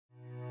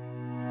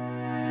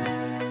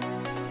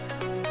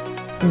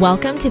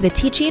Welcome to the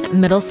Teaching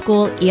Middle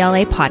School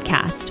ELA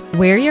podcast.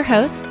 We're your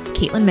hosts,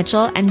 Caitlin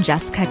Mitchell and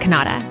Jessica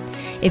Kanata.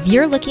 If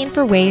you're looking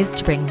for ways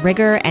to bring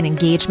rigor and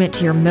engagement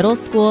to your middle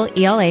school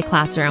ELA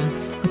classroom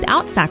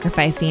without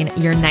sacrificing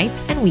your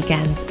nights and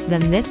weekends,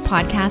 then this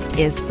podcast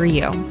is for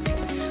you.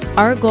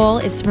 Our goal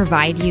is to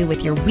provide you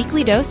with your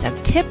weekly dose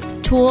of tips,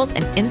 tools,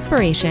 and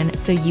inspiration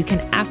so you can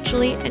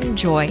actually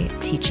enjoy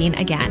teaching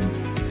again.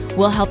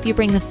 We'll help you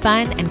bring the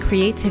fun and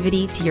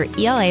creativity to your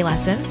ELA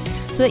lessons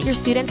so that your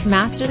students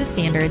master the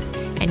standards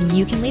and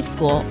you can leave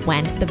school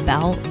when the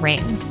bell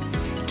rings.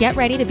 Get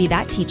ready to be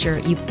that teacher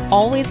you've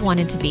always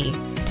wanted to be,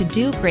 to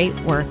do great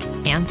work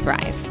and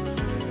thrive.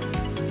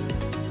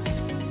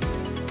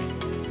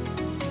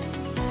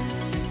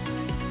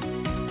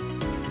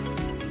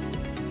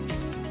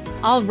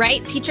 All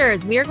right,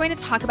 teachers, we are going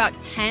to talk about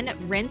 10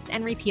 rinse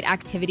and repeat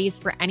activities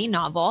for any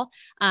novel.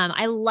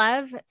 I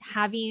love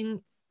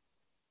having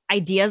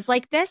ideas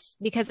like this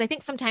because I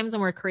think sometimes when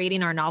we're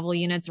creating our novel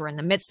units or in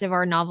the midst of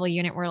our novel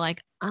unit, we're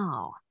like,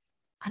 oh,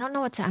 I don't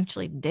know what to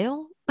actually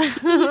do.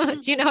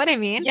 Do you know what I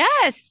mean?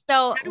 Yes.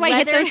 So how do I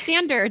hit those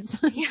standards?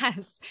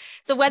 Yes.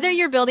 So whether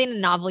you're building a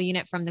novel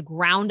unit from the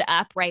ground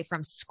up, right,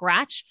 from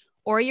scratch,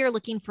 or you're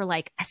looking for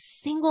like a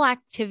single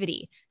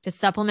activity to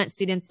supplement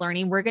students'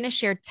 learning, we're going to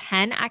share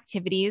 10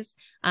 activities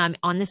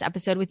on this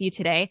episode with you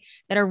today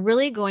that are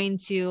really going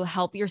to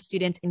help your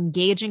students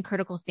engage in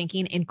critical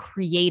thinking in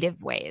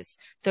creative ways.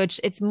 So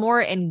it's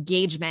more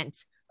engagement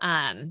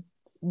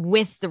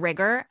with the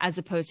rigor as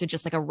opposed to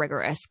just like a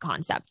rigorous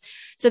concept.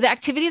 So the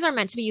activities are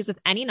meant to be used with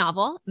any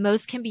novel.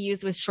 Most can be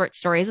used with short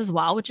stories as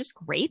well, which is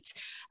great.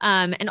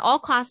 And all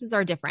classes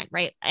are different,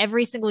 right?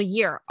 Every single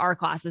year, our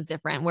class is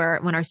different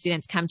when our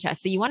students come to us.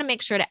 So you want to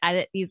make sure to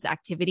edit these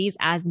activities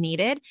as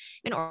needed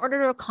in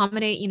order to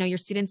accommodate, your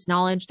students'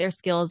 knowledge, their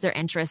skills, their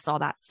interests, all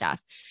that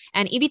stuff.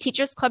 And EB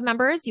Teachers Club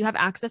members, you have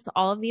access to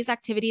all of these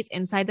activities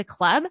inside the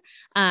club.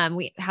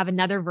 We have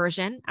another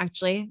version,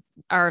 actually,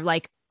 our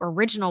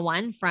original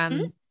one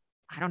from,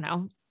 I don't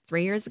know,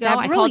 3 years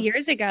ago.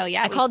 Years ago.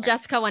 Yeah. I called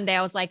Jessica one day.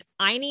 I was like,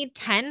 I need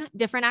 10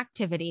 different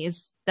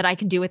activities that I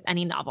can do with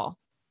any novel.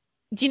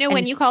 Do you know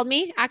when you called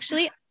me?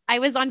 Actually, I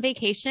was on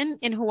vacation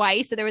in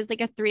Hawaii. So there was like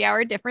a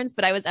 3-hour difference,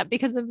 but I was up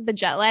because of the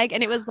jet lag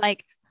and it was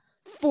like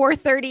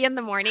 4:30 in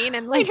the morning.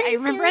 And I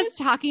remember us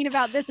talking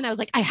about this and I was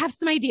like, I have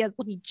some ideas.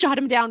 Let me jot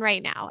them down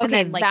right now. Okay. And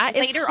then that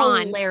later is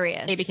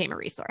hilarious. on, they became a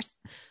resource.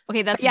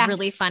 Okay. That's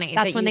really funny.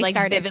 That's when they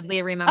started.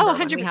 Vividly remember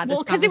when we had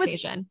this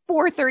conversation. It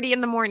was 4:30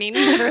 in the morning,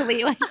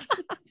 literally.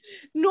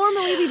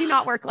 Normally we do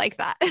not work like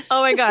that.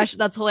 Oh my gosh.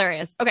 That's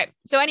hilarious. Okay.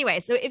 So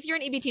anyway, if you're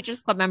an EB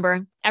Teachers Club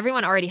member,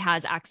 everyone already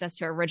has access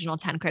to our original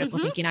 10 critical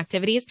thinking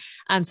activities.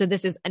 So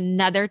this is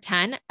another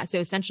 10. So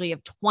essentially you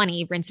have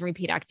 20 rinse and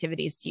repeat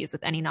activities to use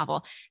with any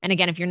novel. And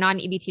again, if you're not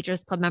an EB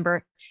Teachers Club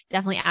member,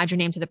 definitely add your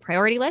name to the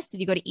priority list. If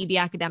you go to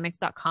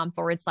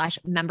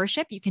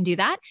ebacademics.com/membership, you can do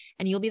that.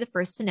 And you'll be the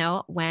first to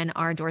know when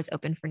our doors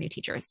open for new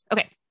teachers.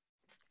 Okay.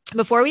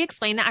 Before we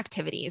explain the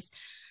activities,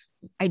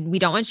 we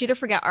don't want you to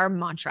forget our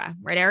mantra,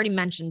 right? I already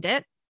mentioned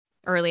it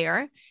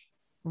earlier.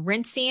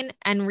 Rinsing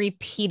and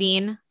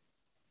repeating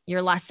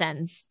your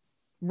lessons.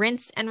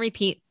 Rinse and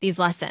repeat these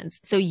lessons.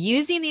 So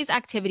using these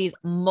activities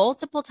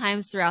multiple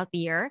times throughout the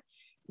year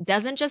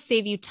doesn't just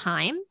save you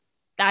time.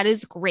 That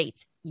is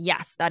great.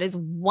 Yes, that is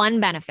one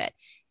benefit.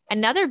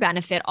 Another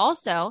benefit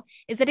also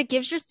is that it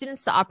gives your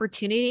students the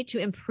opportunity to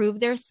improve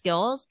their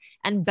skills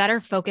and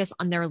better focus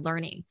on their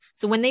learning.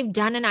 So when they've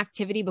done an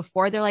activity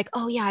before, they're like,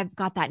 oh yeah, I've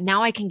got that.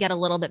 Now I can get a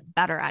little bit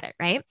better at it,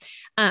 right?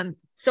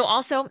 So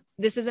also,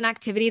 this is an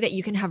activity that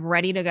you can have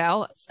ready to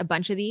go, a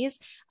bunch of these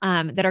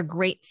that are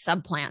great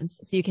sub-plans.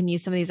 So you can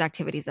use some of these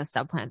activities as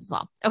sub-plans as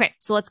well. Okay,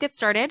 so let's get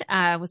started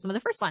with some of the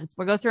first ones.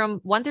 We'll go through them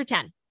 1 through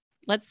 10.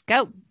 Let's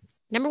go.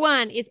 Number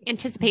 1 is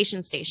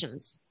anticipation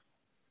stations.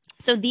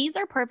 So these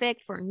are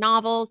perfect for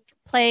novels, for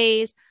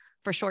plays,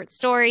 for short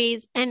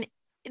stories, and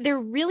they're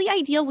really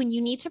ideal when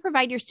you need to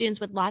provide your students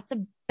with lots of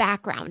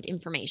background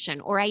information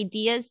or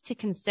ideas to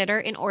consider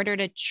in order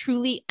to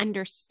truly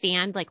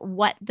understand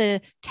what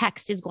the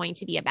text is going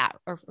to be about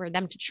or for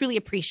them to truly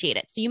appreciate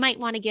it. So you might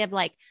want to give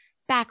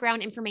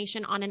background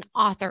information on an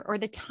author or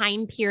the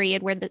time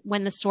period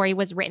when the story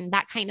was written,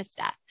 that kind of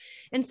stuff.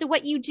 And so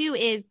what you do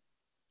is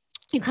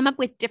you come up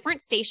with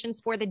different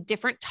stations for the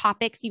different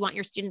topics you want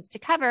your students to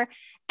cover.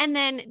 And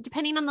then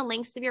depending on the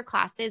lengths of your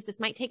classes, this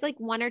might take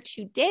 1 or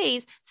 2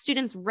 days.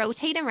 Students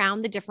rotate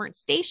around the different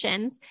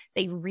stations.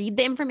 They read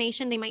the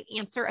information. They might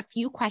answer a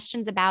few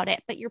questions about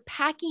it, but you're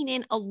packing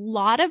in a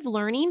lot of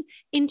learning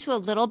into a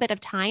little bit of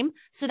time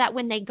so that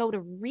when they go to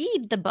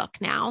read the book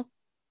now,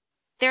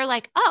 they're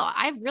like, oh,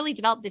 I've really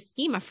developed this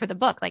schema for the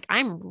book.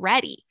 I'm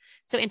ready.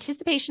 So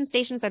anticipation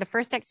stations are the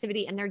first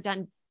activity and they're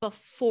done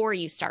before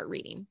you start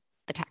reading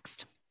the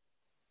text.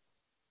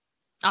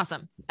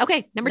 Awesome.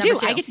 Okay. Number two.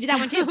 I get to do that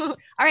one too. All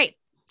right.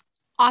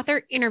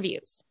 Author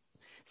interviews.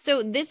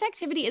 So this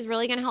activity is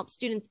really going to help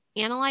students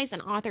analyze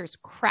an author's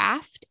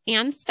craft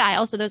and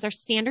style. So those are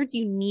standards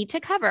you need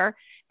to cover,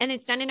 and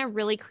it's done in a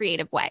really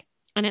creative way.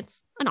 and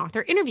it's an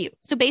author interview.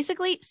 So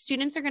basically,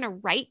 students are going to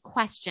write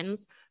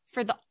questions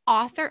for the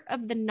author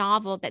of the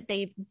novel that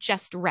they've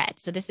just read.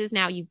 So this is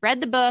now you've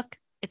read the book.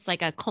 It's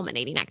like a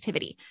culminating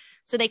activity.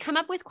 So they come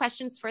up with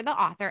questions for the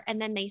author,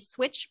 and then they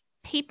switch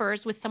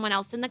papers with someone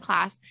else in the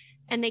class,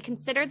 and they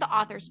consider the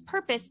author's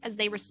purpose as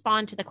they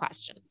respond to the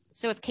questions.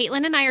 So if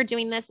Caitlin and I are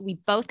doing this, we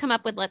both come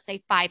up with, let's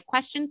say, 5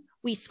 questions,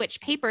 we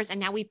switch papers, and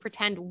now we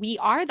pretend we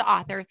are the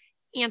author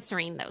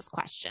answering those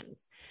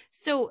questions.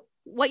 So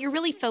what you're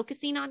really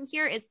focusing on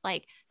here is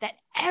like that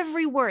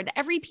every word,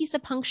 every piece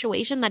of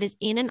punctuation that is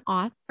in an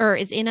author or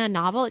is in a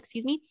novel,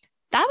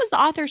 that was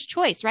the author's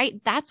choice, right?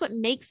 That's what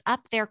makes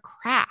up their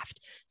craft.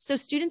 So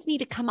students need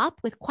to come up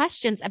with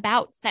questions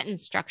about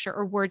sentence structure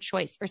or word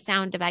choice or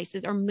sound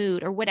devices or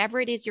mood or whatever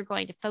it is you're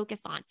going to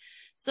focus on.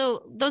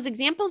 So those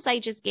examples I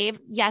just gave,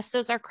 yes,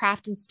 those are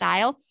craft and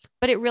style,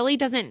 but it really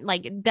doesn't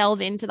like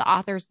delve into the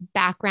author's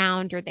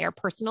background or their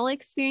personal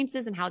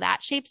experiences and how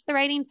that shapes the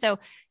writing. So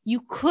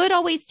you could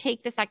always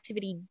take this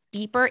activity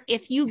deeper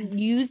if you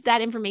use that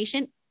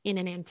information in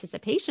an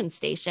anticipation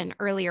station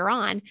earlier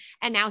on.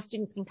 And now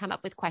students can come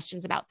up with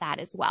questions about that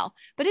as well.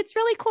 But it's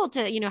really cool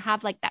to,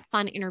 have like that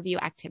fun interview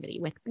activity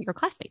with your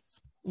classmates.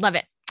 Love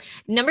it.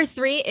 Number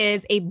 3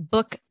 is a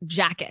book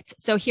jacket.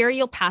 So here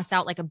you'll pass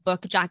out like a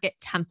book jacket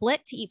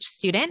template to each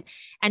student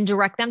and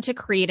direct them to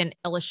create an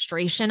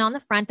illustration on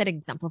the front that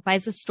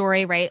exemplifies the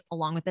story, right?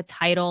 Along with the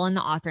title and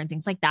the author and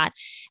things like that.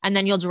 And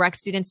then you'll direct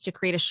students to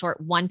create a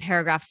short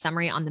 1-paragraph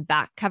summary on the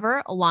back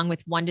cover, along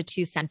with 1 to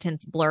 2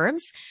 sentence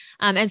blurbs.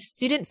 As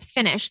students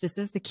finish, this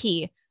is the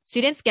key.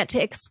 Students get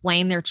to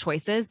explain their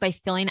choices by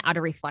filling out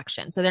a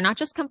reflection. So they're not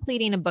just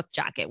completing a book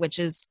jacket, which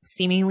is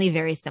seemingly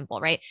very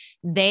simple, right?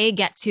 They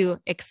get to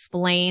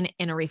explain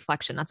in a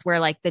reflection. That's where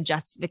like the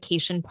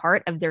justification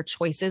part of their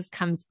choices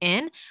comes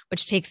in,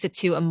 which takes it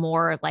to a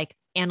more like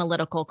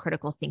analytical,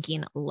 critical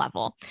thinking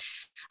level.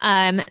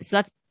 So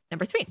that's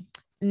number 3.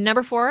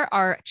 Number 4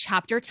 are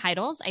chapter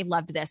titles. I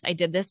loved this. I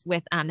did this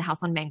with the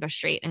House on Mango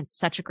Street, and it's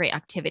such a great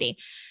activity.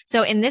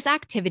 So in this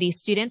activity,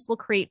 students will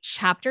create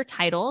chapter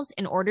titles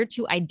in order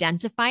to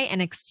identify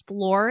and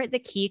explore the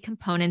key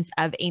components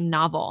of a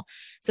novel.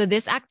 So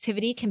this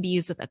activity can be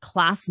used with a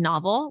class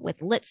novel,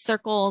 with lit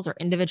circles, or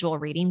individual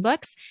reading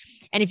books.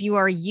 And if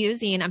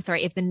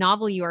the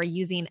novel you are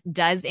using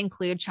does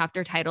include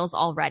chapter titles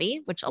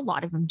already, which a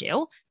lot of them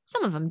do,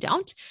 some of them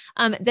don't,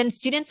 then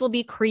students will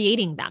be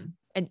creating them.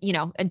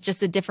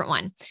 Just a different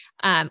one.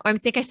 Or I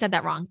think I said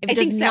that wrong. If it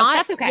does not,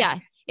 that's okay. Yeah.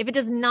 If it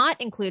does not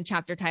include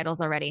chapter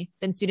titles already,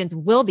 then students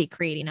will be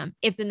creating them.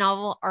 If the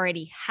novel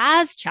already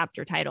has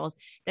chapter titles,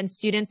 then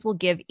students will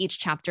give each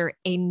chapter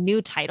a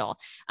new title.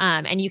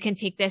 And you can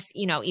take this,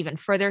 even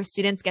further.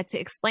 Students get to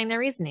explain their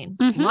reasoning.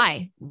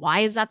 Mm-hmm. Why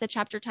is that the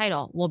chapter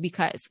title? Well,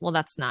 because,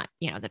 that's not,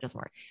 that doesn't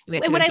work.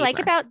 And what I like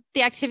about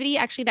the activity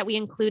actually that we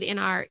include in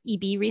our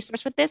EB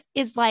resource with this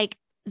is like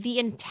the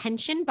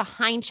intention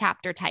behind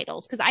chapter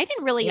titles. Cause I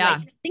didn't really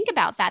think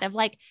about that of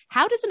like,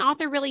 how does an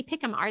author really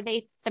pick them? Are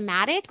they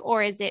thematic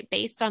or is it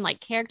based on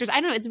like characters?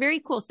 I don't know. It's very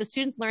cool. So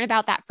students learn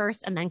about that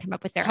first and then come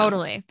up with their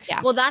own.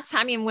 Yeah. Well,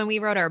 when we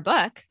wrote our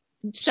book,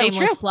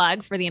 shameless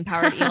plug for the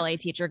Empowered ELA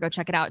Teacher, go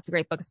check it out. It's a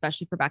great book,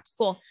 especially for back to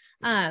school.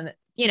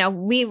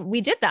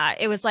 We did that.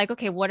 It was like,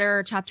 okay, what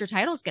are chapter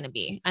titles going to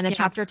be? And the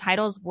chapter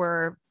titles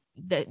were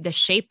the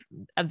shape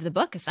of the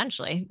book,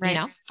 essentially,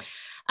 right?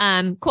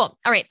 Cool.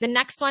 All right. The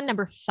next one,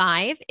 number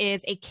 5,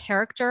 is a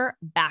character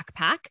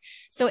backpack.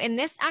 So in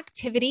this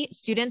activity,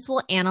 students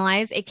will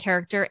analyze a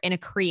character in a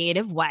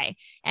creative way.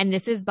 And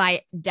this is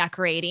by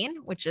decorating,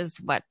 which is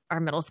what our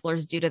middle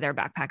schoolers do to their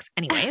backpacks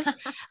anyways,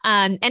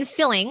 and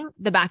filling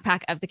the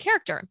backpack of the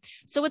character.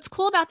 So what's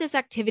cool about this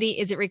activity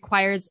is it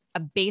requires a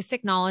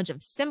basic knowledge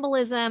of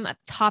symbolism, of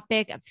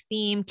topic, of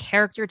theme,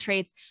 character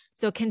traits.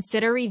 So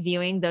consider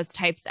reviewing those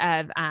types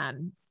of,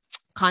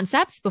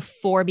 concepts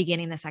before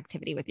beginning this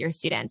activity with your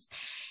students.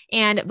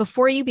 And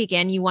before you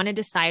begin, you want to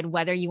decide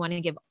whether you want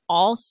to give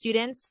all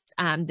students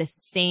the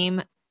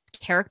same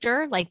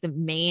character, like the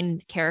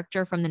main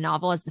character from the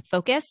novel as the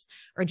focus,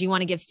 or do you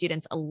want to give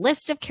students a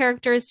list of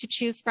characters to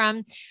choose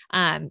from?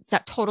 It's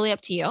totally up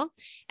to you.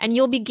 And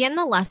you'll begin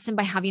the lesson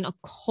by having a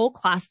whole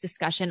class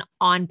discussion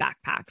on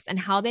backpacks and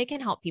how they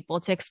can help people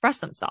to express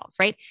themselves,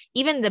 right?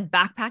 Even the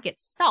backpack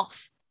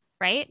itself,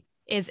 right,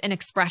 is an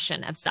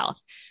expression of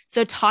self.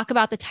 So talk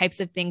about the types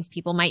of things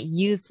people might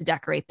use to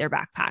decorate their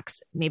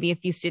backpacks. Maybe a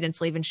few students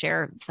will even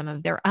share some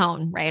of their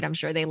own, right? I'm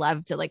sure they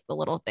love to like the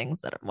little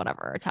things that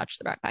are attached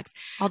to the backpacks.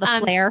 All the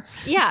flair.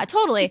 Yeah,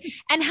 totally.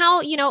 And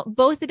how,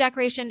 both the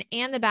decoration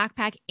and the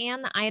backpack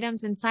and the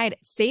items inside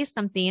say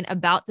something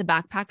about the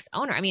backpack's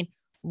owner. I mean,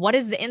 what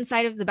does the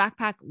inside of the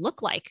backpack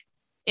look like?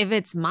 If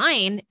it's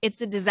mine,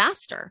 it's a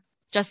disaster.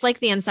 Just like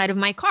the inside of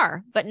my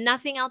car, but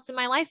nothing else in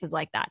my life is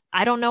like that.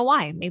 I don't know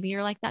why. Maybe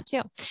you're like that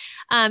too.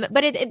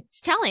 But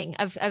it's telling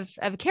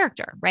of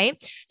character,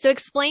 right? So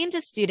explain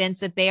to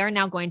students that they are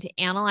now going to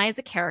analyze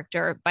a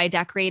character by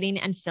decorating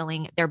and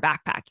filling their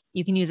backpack.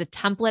 You can use a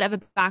template of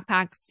a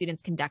backpack.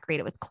 Students can decorate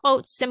it with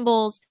quotes,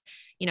 symbols,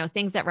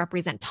 things that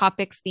represent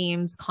topics,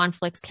 themes,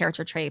 conflicts,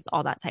 character traits,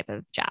 all that type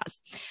of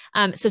jazz.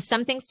 So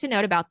some things to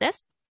note about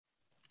this.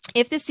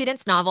 If the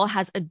student's novel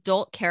has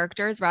adult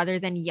characters rather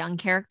than young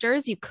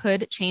characters, you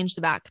could change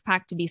the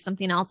backpack to be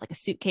something else, like a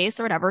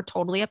suitcase or whatever,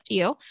 totally up to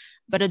you.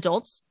 But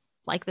adults,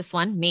 like this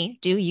one, me,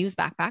 do use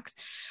backpacks.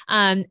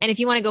 And if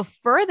you want to go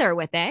further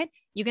with it,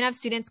 you can have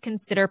students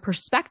consider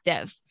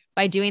perspective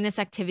by doing this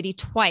activity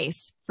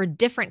twice for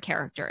different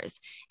characters.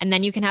 And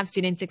then you can have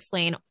students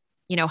explain,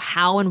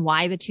 how and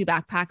why the two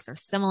backpacks are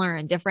similar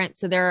and different.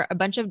 So there are a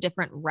bunch of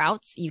different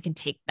routes you can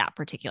take that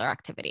particular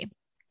activity.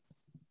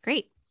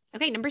 Great.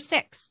 Okay, number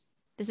 6.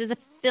 This is a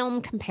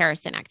film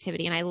comparison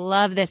activity. And I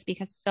love this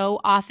because so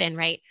often,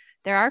 right,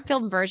 there are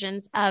film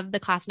versions of the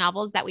class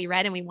novels that we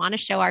read and we want to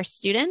show our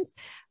students,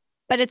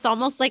 but it's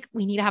almost like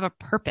we need to have a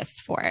purpose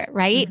for it,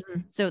 right?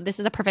 Mm-hmm. So this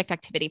is a perfect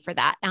activity for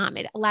that.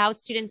 It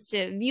allows students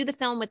to view the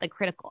film with a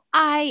critical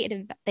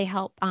eye. They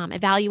help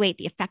evaluate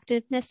the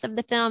effectiveness of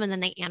the film, and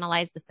then they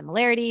analyze the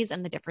similarities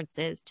and the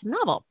differences to the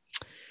novel.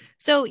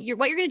 So what you're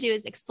going to do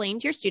is explain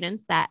to your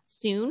students that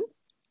soon,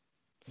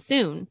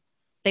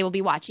 they will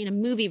be watching a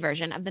movie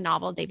version of the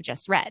novel they've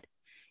just read.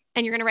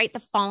 And you're going to write the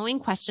following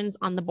questions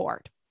on the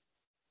board.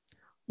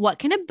 What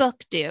can a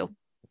book do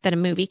that a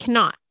movie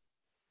cannot?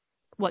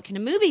 What can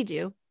a movie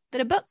do that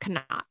a book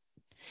cannot?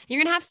 You're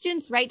going to have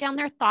students write down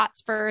their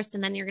thoughts first,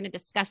 and then you're going to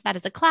discuss that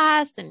as a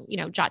class and,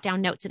 jot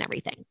down notes and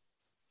everything.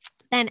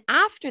 Then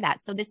after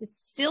that, so this is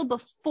still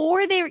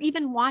before they're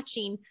even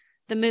watching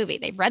the movie.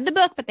 They've read the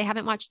book, but they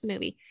haven't watched the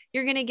movie.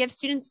 You're going to give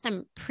students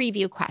some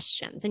preview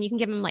questions, and you can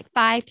give them like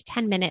 5 to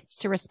 10 minutes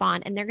to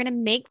respond. And they're going to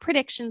make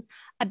predictions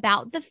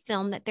about the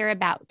film that they're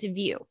about to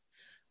view.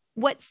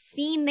 What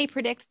scene they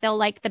predict they'll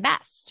like the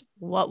best?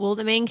 What will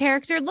the main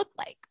character look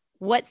like?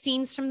 What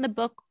scenes from the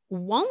book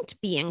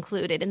won't be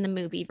included in the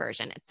movie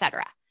version,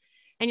 etc.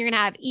 And you're going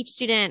to have each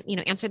student,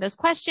 answer those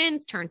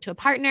questions, turn to a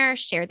partner,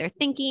 share their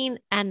thinking,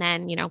 and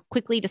then,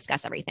 quickly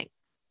discuss everything.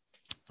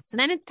 So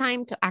then it's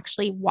time to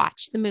actually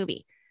watch the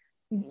movie.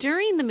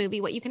 During the movie,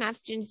 what you can have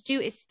students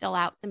do is fill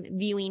out some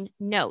viewing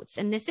notes.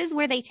 And this is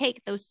where they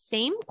take those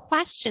same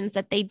questions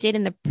that they did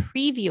in the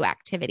preview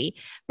activity,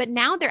 but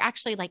now they're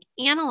actually like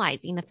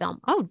analyzing the film.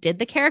 Oh, did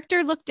the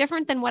character look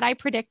different than what I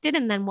predicted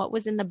and then what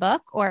was in the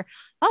book? Or,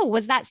 oh,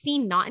 was that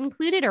scene not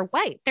included? Or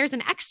wait, there's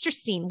an extra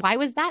scene. Why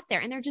was that there?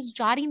 And they're just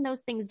jotting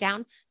those things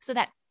down so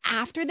that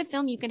after the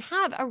film, you can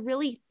have a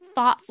really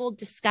thoughtful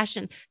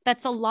discussion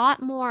that's a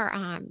lot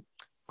more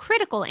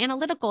critical,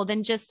 analytical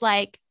than just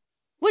like,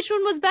 which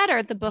one was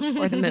better, the book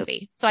or the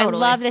movie? So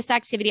totally. I love this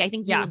activity. I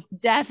think you will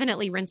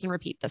definitely rinse and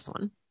repeat this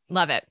one.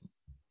 Love it.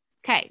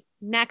 Okay.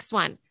 Next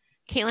one.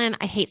 Caitlin,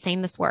 I hate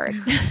saying this word.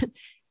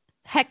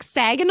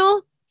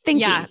 Hexagonal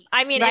thinking. Yeah.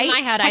 I mean, right? In my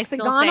head, I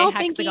still say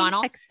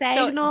hexagonal.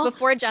 Hexagonal. So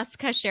before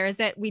Jessica shares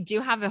it, we do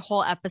have a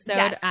whole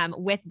episode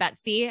with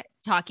Betsy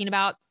talking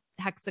about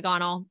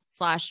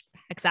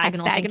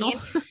hexagonal/hexagonal thinking.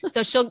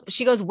 So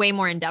she goes way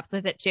more in depth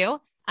with it too.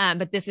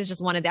 But this is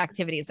just one of the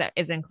activities that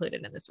is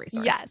included in this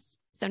resource. Yes.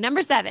 So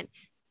number 7,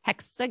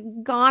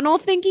 hexagonal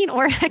thinking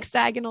or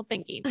hexagonal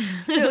thinking.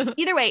 So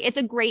either way, it's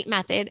a great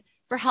method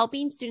for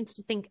helping students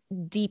to think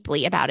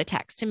deeply about a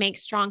text, to make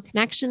strong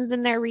connections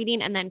in their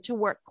reading, and then to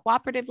work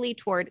cooperatively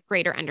toward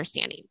greater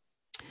understanding.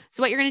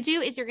 So what you're going to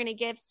do is you're going to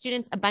give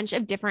students a bunch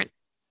of different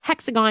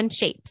hexagon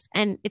shapes,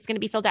 and it's going to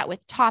be filled out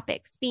with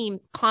topics,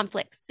 themes,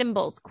 conflicts,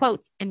 symbols,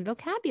 quotes, and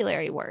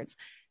vocabulary words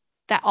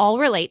that all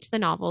relate to the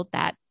novel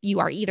that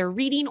you are either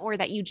reading or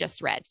that you just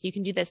read. So you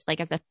can do this like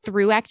as a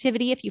through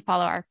activity if you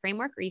follow our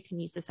framework, or you can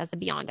use this as a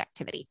beyond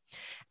activity.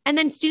 And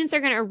then students are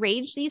going to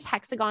arrange these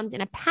hexagons in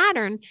a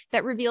pattern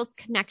that reveals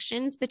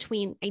connections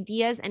between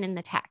ideas and in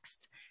the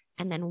text.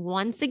 And then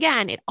once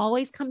again, it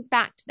always comes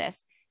back to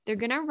this. They're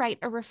going to write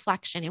a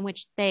reflection in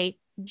which they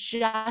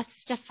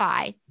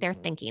justify their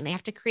thinking. They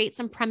have to create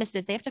some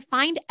premises. They have to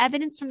find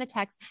evidence from the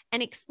text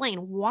and explain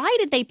why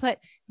did they put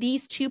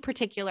these two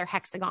particular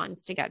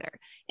hexagons together.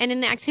 And in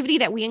the activity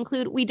that we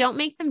include, we don't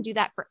make them do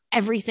that for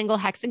every single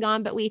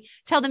hexagon, but we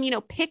tell them,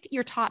 pick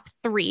your top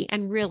 3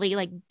 and really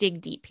like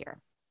dig deep here.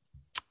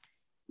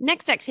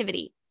 Next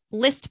activity,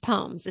 list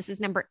poems. This is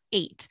number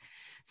 8.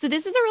 So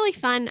this is a really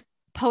fun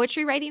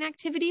poetry writing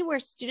activity where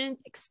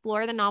students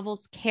explore the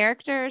novel's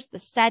characters, the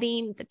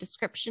setting, the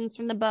descriptions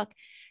from the book,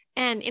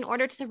 and in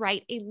order to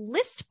write a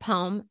list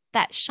poem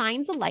that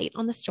shines a light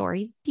on the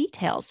story's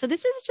details. So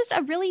this is just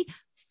a really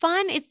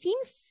fun, it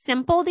seems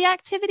simple, the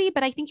activity,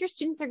 but I think your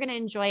students are going to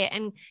enjoy it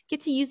and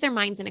get to use their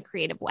minds in a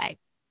creative way.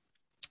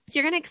 So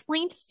you're going to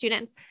explain to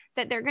students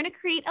that they're going to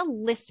create a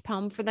list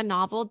poem for the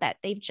novel that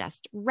they've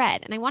just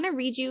read. And I want to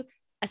read you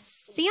a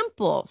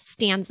sample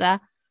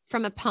stanza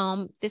from a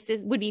poem. This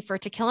would be for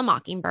To Kill a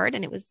Mockingbird,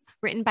 and it was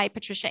written by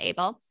Patricia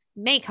Abel.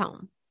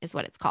 Maycomb is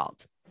what it's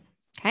called.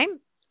 Okay.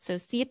 So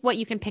see what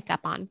you can pick up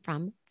on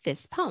from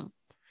this poem.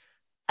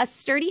 A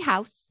sturdy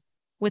house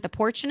with a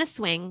porch and a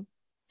swing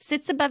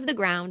sits above the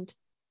ground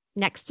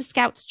next to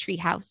Scout's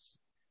treehouse,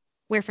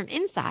 where from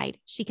inside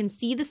she can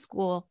see the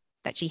school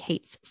that she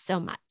hates so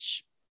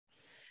much.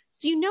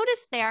 So you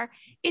notice there,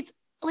 it's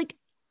like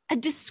a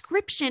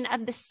description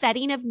of the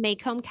setting of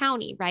Macomb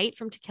County, right?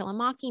 From To Kill a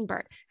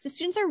Mockingbird. So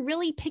students are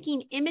really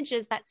picking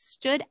images that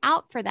stood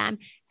out for them.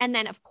 And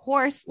then of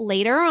course,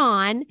 later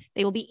on,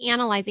 they will be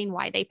analyzing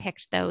why they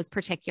picked those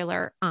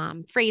particular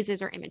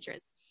phrases or images.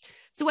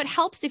 So what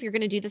helps if you're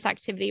going to do this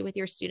activity with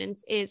your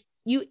students is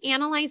you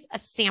analyze a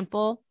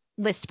sample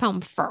list poem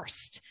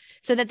first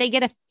so that they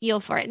get a feel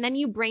for it. And then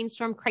you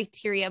brainstorm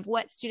criteria of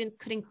what students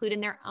could include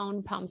in their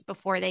own poems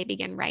before they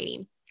begin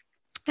writing.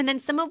 And then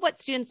some of what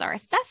students are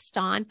assessed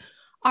on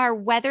are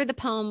whether the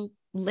poem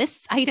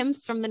lists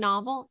items from the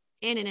novel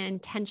in an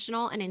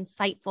intentional and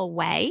insightful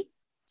way,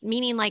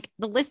 meaning like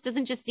the list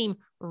doesn't just seem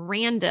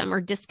random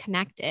or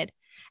disconnected.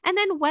 And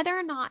then whether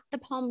or not the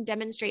poem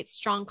demonstrates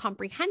strong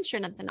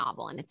comprehension of the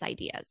novel and its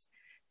ideas.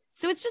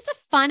 So it's just a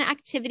fun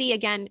activity,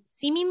 again,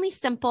 seemingly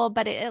simple,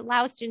 but it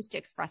allows students to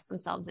express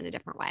themselves in a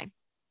different way.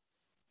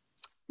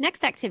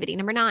 Next activity,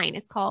 number 9,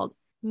 is called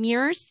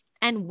Mirrors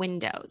and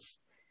Windows.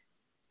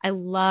 I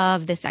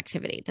love this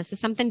activity. This is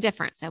something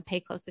different, so pay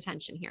close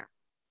attention here.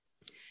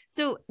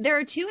 So there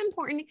are 2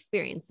 important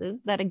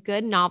experiences that a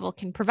good novel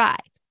can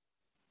provide.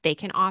 They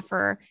can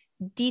offer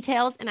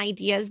details and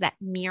ideas that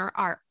mirror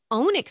our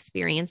own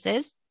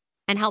experiences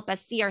and help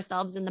us see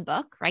ourselves in the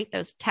book, right?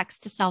 Those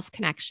text to self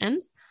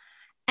connections.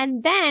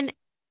 And then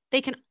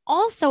they can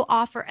also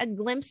offer a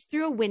glimpse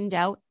through a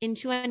window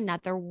into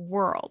another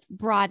world,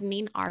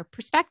 broadening our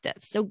perspective.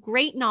 So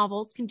great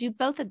novels can do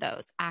both of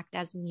those, act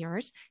as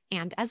mirrors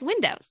and as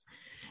windows.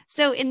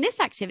 So in this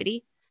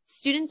activity,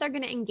 students are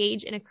going to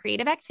engage in a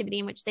creative activity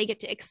in which they get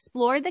to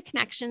explore the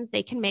connections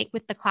they can make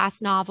with the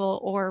class novel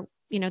or,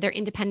 their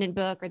independent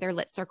book or their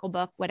Lit Circle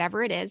book,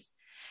 whatever it is.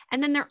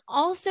 And then they're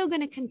also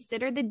going to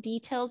consider the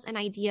details and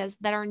ideas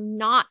that are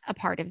not a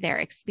part of their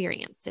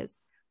experiences,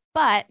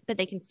 but that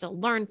they can still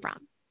learn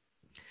from.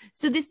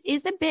 So this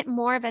is a bit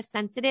more of a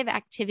sensitive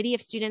activity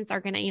if students are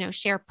going to,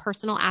 share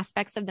personal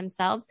aspects of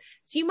themselves.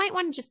 So you might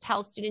want to just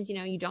tell students,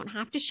 you don't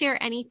have to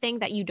share anything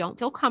that you don't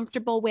feel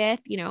comfortable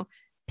with,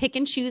 pick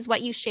and choose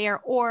what you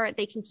share, or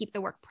they can keep the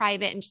work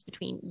private and just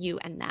between you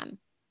and them.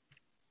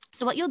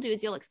 So what you'll do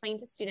is you'll explain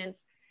to students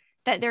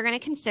that they're going to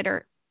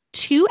consider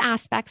 2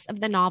 aspects of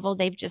the novel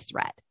they've just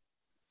read,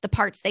 the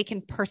parts they can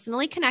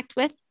personally connect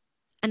with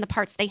and the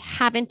parts they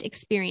haven't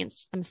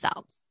experienced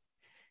themselves.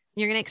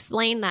 You're going to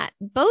explain that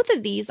both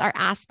of these are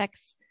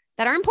aspects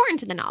that are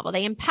important to the novel.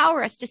 They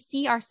empower us to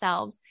see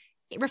ourselves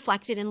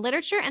reflected in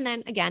literature. And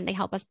then again, they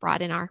help us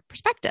broaden our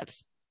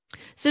perspectives.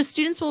 So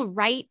students will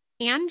write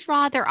and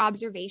draw their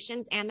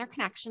observations and their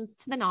connections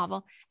to the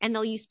novel, and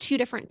they'll use 2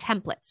 different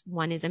templates.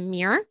 One is a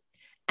mirror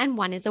and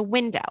one is a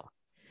window.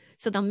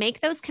 So they'll make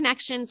those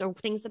connections or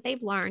things that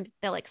they've learned.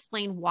 They'll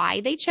explain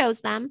why they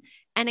chose them.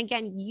 And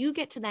again, you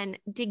get to then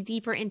dig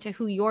deeper into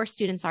who your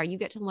students are. You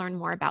get to learn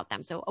more about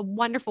them. So a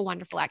wonderful,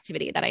 wonderful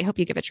activity that I hope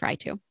you give a try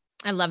to.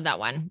 I love that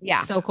one.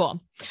 Yeah. So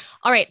cool.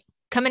 All right.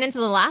 Coming into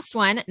the last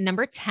one,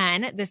 number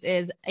 10, this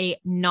is a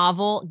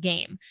novel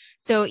game.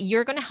 So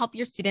you're going to help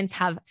your students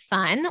have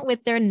fun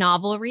with their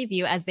novel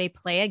review as they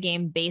play a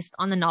game based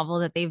on the novel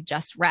that they've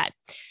just read.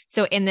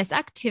 So in this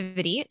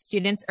activity,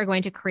 students are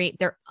going to create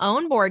their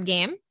own board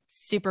game.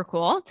 Super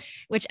cool,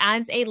 which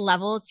adds a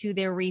level to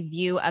their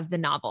review of the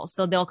novel.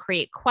 So they'll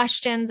create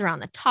questions around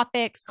the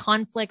topics,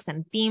 conflicts,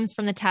 and themes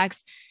from the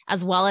text,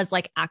 as well as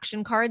like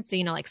action cards. So,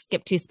 like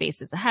skip 2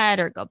 spaces ahead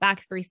or go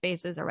back 3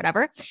 spaces or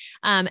whatever,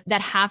 that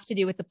have to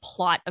do with the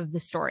plot of the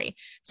story.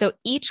 So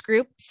each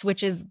group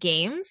switches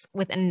games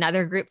with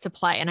another group to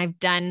play. And I've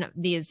done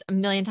these a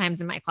million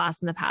times in my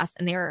class in the past,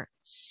 and they're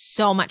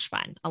so much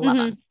fun. I love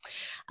them.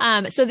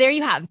 So there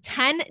you have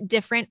 10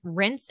 different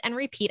rinse and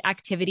repeat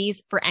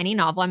activities for any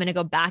novel. I'm going to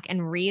go back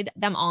and read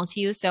them all to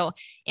you. So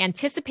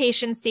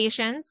anticipation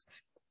stations,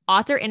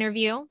 author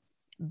interview,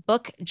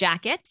 book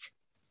jacket,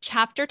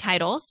 chapter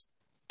titles,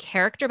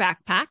 character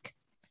backpack,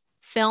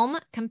 film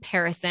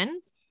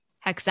comparison,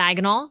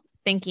 hexagonal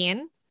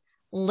thinking,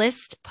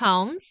 list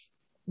poems,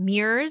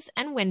 mirrors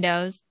and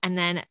windows, and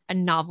then a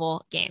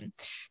novel game.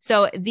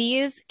 So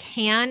these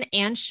can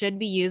and should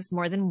be used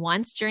more than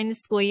once during the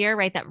school year,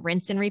 right? That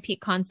rinse and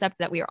repeat concept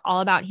that we are all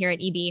about here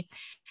at EB.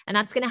 And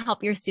that's going to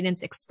help your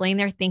students explain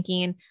their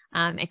thinking,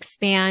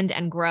 expand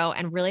and grow,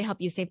 and really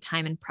help you save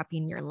time in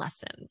prepping your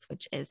lessons,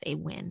 which is a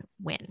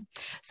win-win.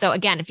 So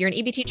again, if you're an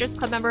EB Teachers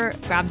Club member,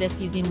 grab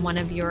this using one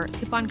of your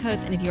coupon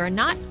codes. And if you are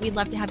not, we'd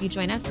love to have you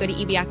join us. Go to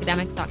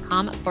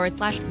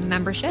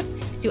ebacademics.com/membership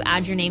to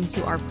add your name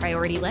to our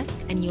priority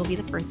list, and you'll be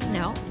the first to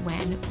know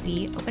when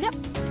we open up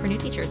for new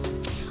teachers.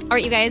 All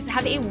right, you guys,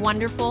 have a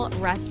wonderful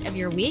rest of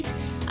your week,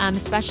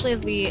 especially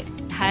as we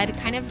head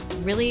kind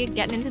of really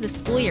getting into the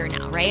school year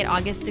now, right?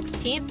 August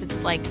 16th,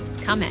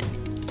 it's coming.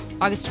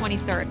 August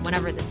 23rd,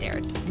 whenever this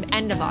aired.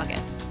 End of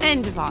August.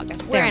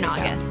 We're in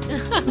August.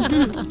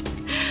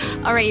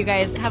 All right, you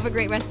guys, have a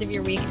great rest of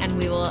your week, and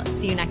we will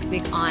see you next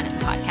week on the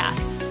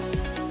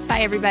podcast.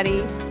 Bye,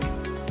 everybody.